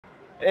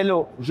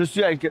Hello, je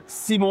suis avec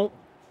Simon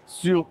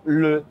sur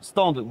le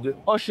stand de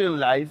Ocean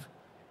Life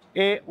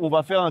et on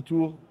va faire un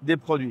tour des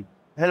produits.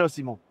 Hello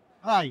Simon.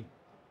 Hi.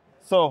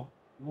 So,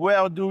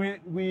 where do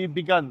we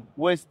begin?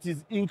 With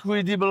this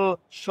incredible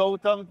show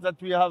tank that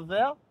we have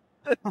there?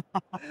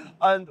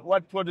 And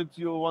what product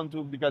you want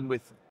to begin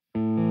with?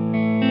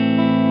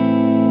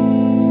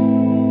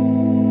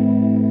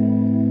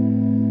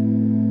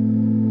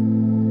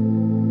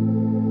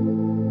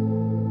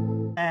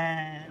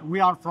 We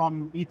are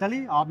from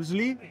Italy,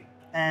 obviously,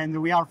 and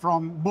we are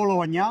from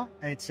Bologna.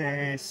 It's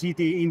a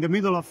city in the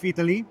middle of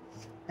Italy,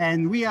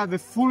 and we have a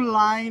full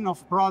line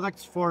of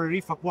products for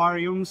reef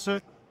aquariums,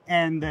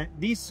 and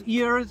this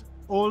year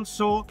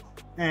also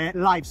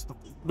livestock.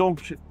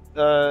 Donc,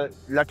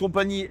 la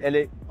compagnie, elle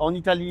est en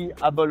Italie,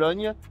 à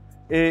Bologne,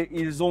 et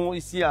ils ont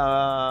ici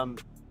un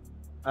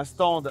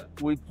stand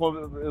où ils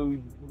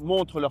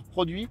montrent leurs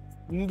produits,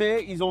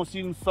 mais ils ont aussi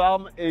une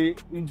farm et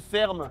une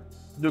ferme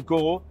de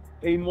coraux,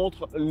 et ils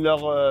montrent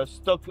leur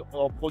stock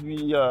en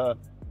produits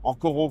en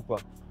coraux, quoi.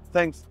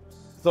 Thanks.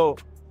 So,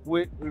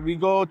 we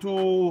go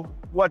to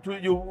what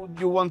you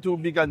want to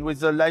begin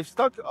with, the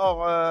livestock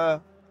or...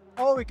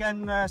 Oh, we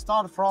can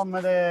start from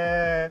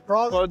the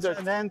products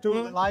and then to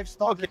the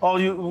livestock. Okay. Or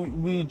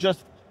we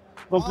just...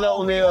 Donc là,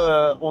 on est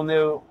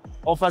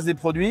en face des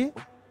produits.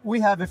 We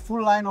have a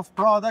full line of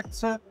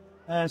products,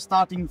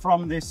 starting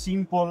from the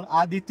simple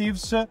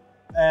additives,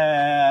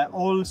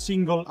 all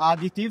single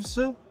additives,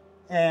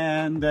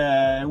 and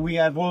we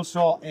have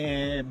also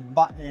a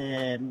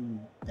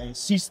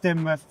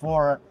system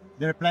for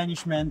the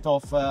replenishment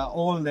of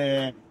all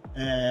the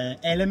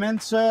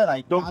elements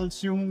like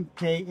calcium,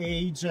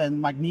 KH and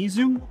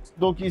magnesium.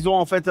 Donc ils ont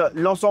en fait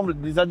l'ensemble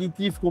des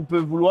additifs qu'on peut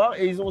vouloir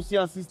et ils ont aussi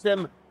un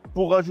système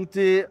pour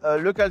rajouter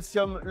le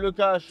calcium, le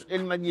KH et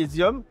le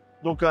magnésium,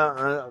 donc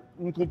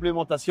une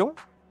complémentation.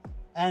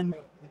 And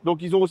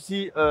donc ils ont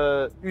aussi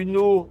une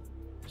eau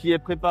qui est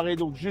préparée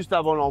donc juste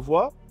avant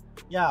l'envoi.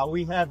 Yeah,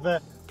 we have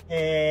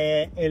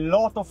a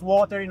lot of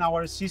water in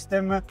our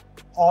system,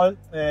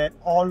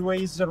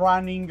 always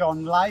running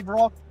on live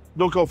rock.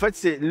 Donc en fait,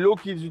 c'est l'eau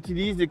qu'ils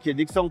utilisent et qui est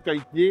d'excellente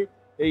qualité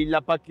et ils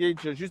la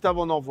packagent juste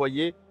avant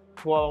d'envoyer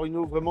pour avoir une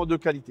eau vraiment de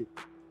qualité.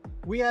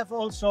 We have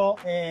also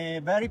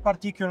a very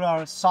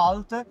particular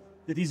salt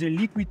that is a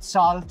liquid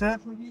salt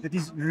that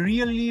is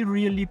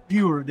really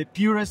pure, the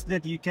purest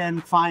that you can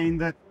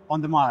find on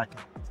the market.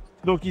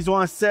 Donc ils ont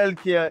un sel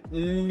qui est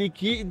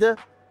liquide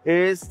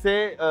et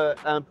c'est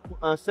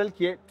un sel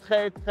qui est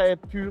très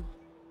pur,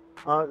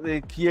 hein,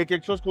 et qui est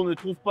quelque chose qu'on ne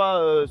trouve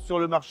pas sur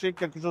le marché,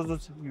 quelque chose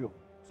d'aussi pur.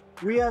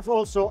 We have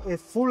also a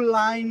full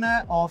line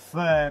of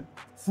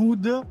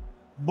food,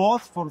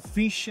 both for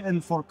fish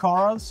and for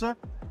corals,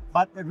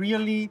 but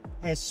really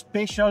a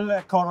special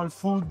coral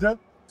food,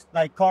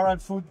 like coral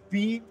food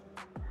P,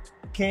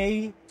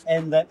 K,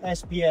 and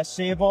SPS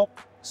Evo,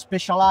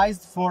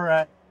 specialized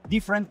for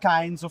different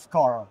kinds of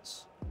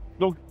corals.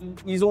 Donc,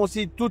 ils ont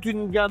aussi toute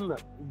une gamme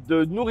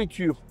de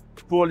nourriture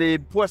pour les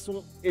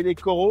poissons et les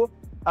coraux,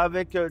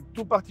 avec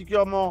tout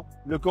particulièrement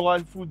le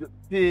coral food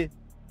P,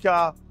 K,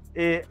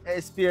 et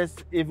SPS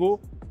Evo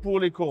pour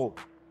les coraux.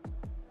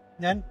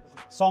 Then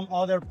some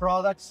other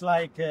products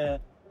like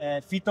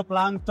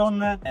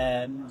phytoplancton,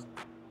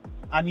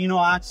 amino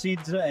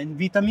acids and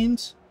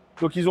vitamins.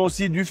 Donc ils ont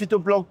aussi du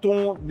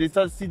phytoplancton, des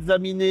acides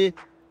aminés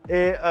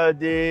et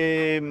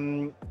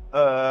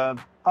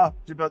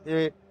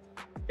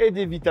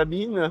des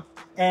vitamines.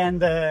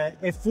 And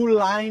a full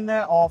line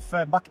of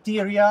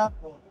bacteria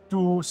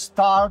to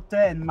start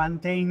and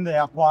maintain the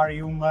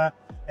aquarium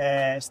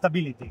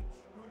stability.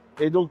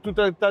 Et donc tout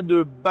un tas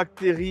de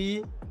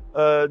bactéries,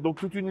 donc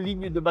toute une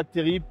ligne de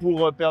bactéries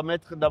pour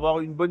permettre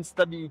d'avoir une bonne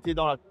stabilité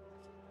dans la...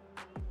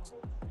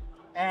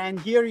 And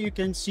here you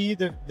can see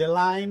the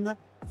line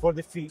for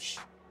the fish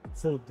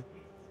food.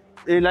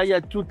 Et là, il y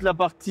a toute la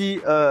partie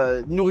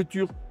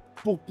nourriture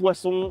pour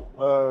poissons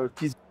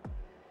qui...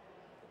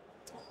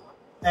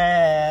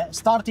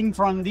 Starting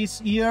from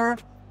this year,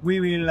 we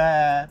will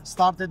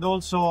started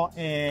also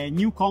a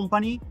new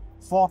company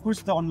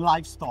focused on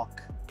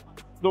livestock.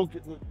 Donc,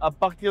 à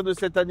partir de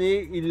cette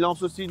année, ils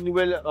lancent aussi une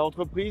nouvelle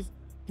entreprise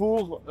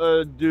pour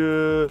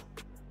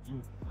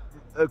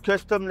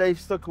custom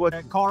livestock,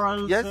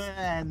 corals yes,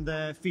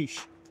 and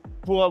fish.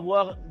 Pour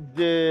avoir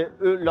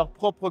leurs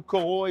propres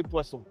coraux et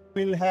poissons.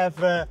 We'll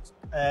have,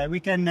 we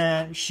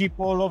can ship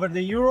all over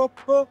the Europe,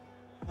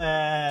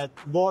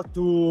 both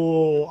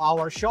to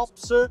our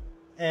shops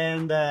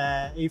and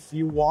if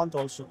you want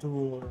also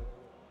to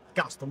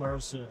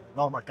customers,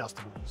 normal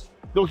customers.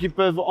 Donc, ils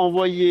peuvent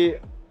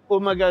envoyer aux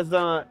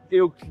magasins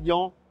et aux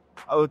clients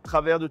au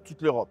travers de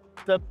toute l'Europe.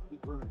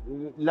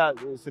 Là,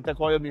 cet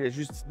aquarium, il est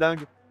juste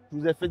dingue. Je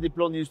vous ai fait des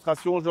plans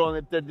d'illustration, j'en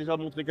ai peut-être déjà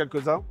montré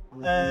quelques-uns.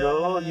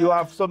 You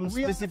have some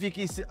specific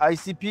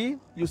ICP,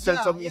 you sell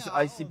some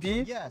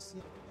ICP. Yes.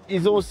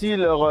 Ils ont aussi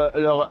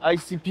leur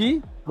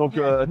ICP, donc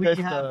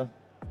test.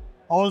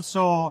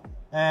 Also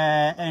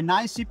an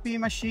ICP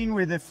machine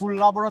with a full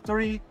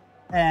laboratory,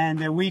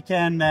 and we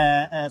can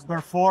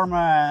perform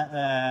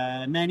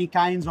many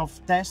kinds of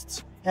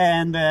tests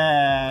and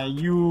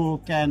you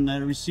can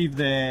receive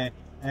the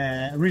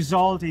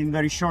result in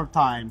very short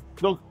time.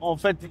 Donc en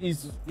fait,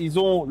 ils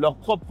ont leur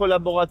propre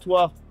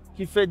laboratoire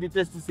qui fait des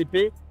tests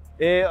ICP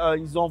et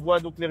ils envoient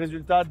donc les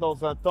résultats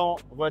dans un temps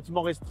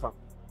relativement restreint.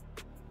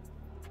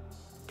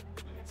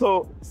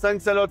 So,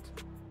 thanks a lot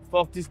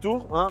for this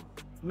tour. Hein.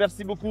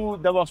 Merci beaucoup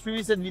d'avoir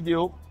suivi cette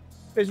vidéo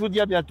et je vous dis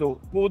à bientôt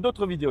pour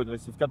d'autres vidéos de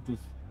récifs captifs.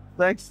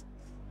 Thanks.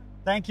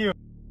 Thank you.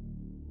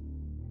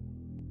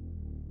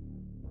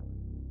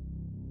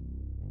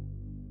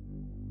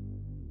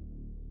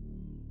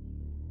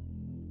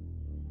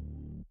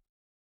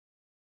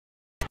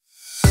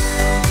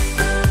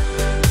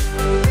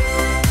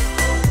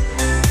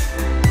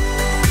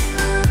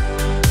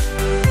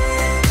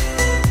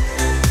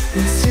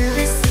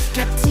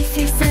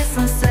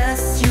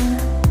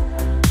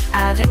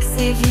 Avec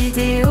ses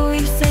vidéos,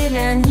 il fait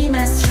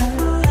l'animation.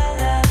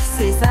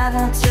 Ses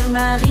aventures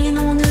marines,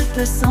 on ne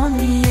peut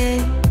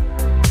s'ennuyer.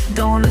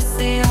 Dans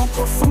l'océan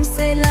profond,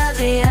 c'est la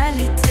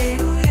réalité.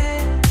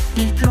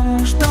 Il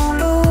plonge dans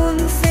l'eau,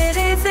 nous fait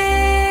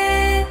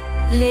rêver.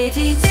 Les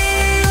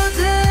vidéos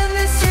de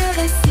Monsieur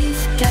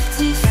Récif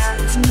Captif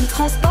nous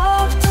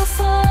transportent au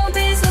fond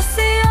des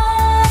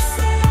océans.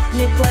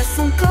 Les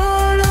poissons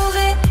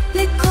colorés,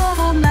 les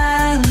coraux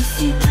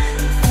magnifiques,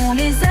 on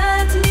les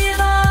admire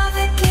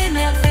avec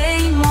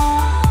émerveillement.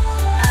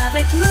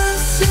 Avec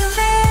Monsieur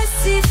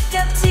Récif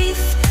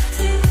Captif,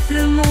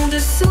 le monde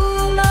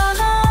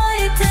sous-marin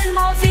est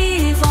tellement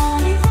vivant.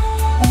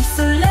 On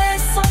se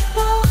laisse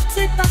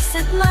emporter par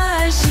cette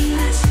magie.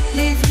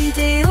 Les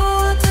vidéos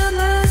de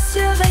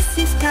Monsieur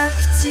Récif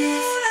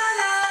Captif.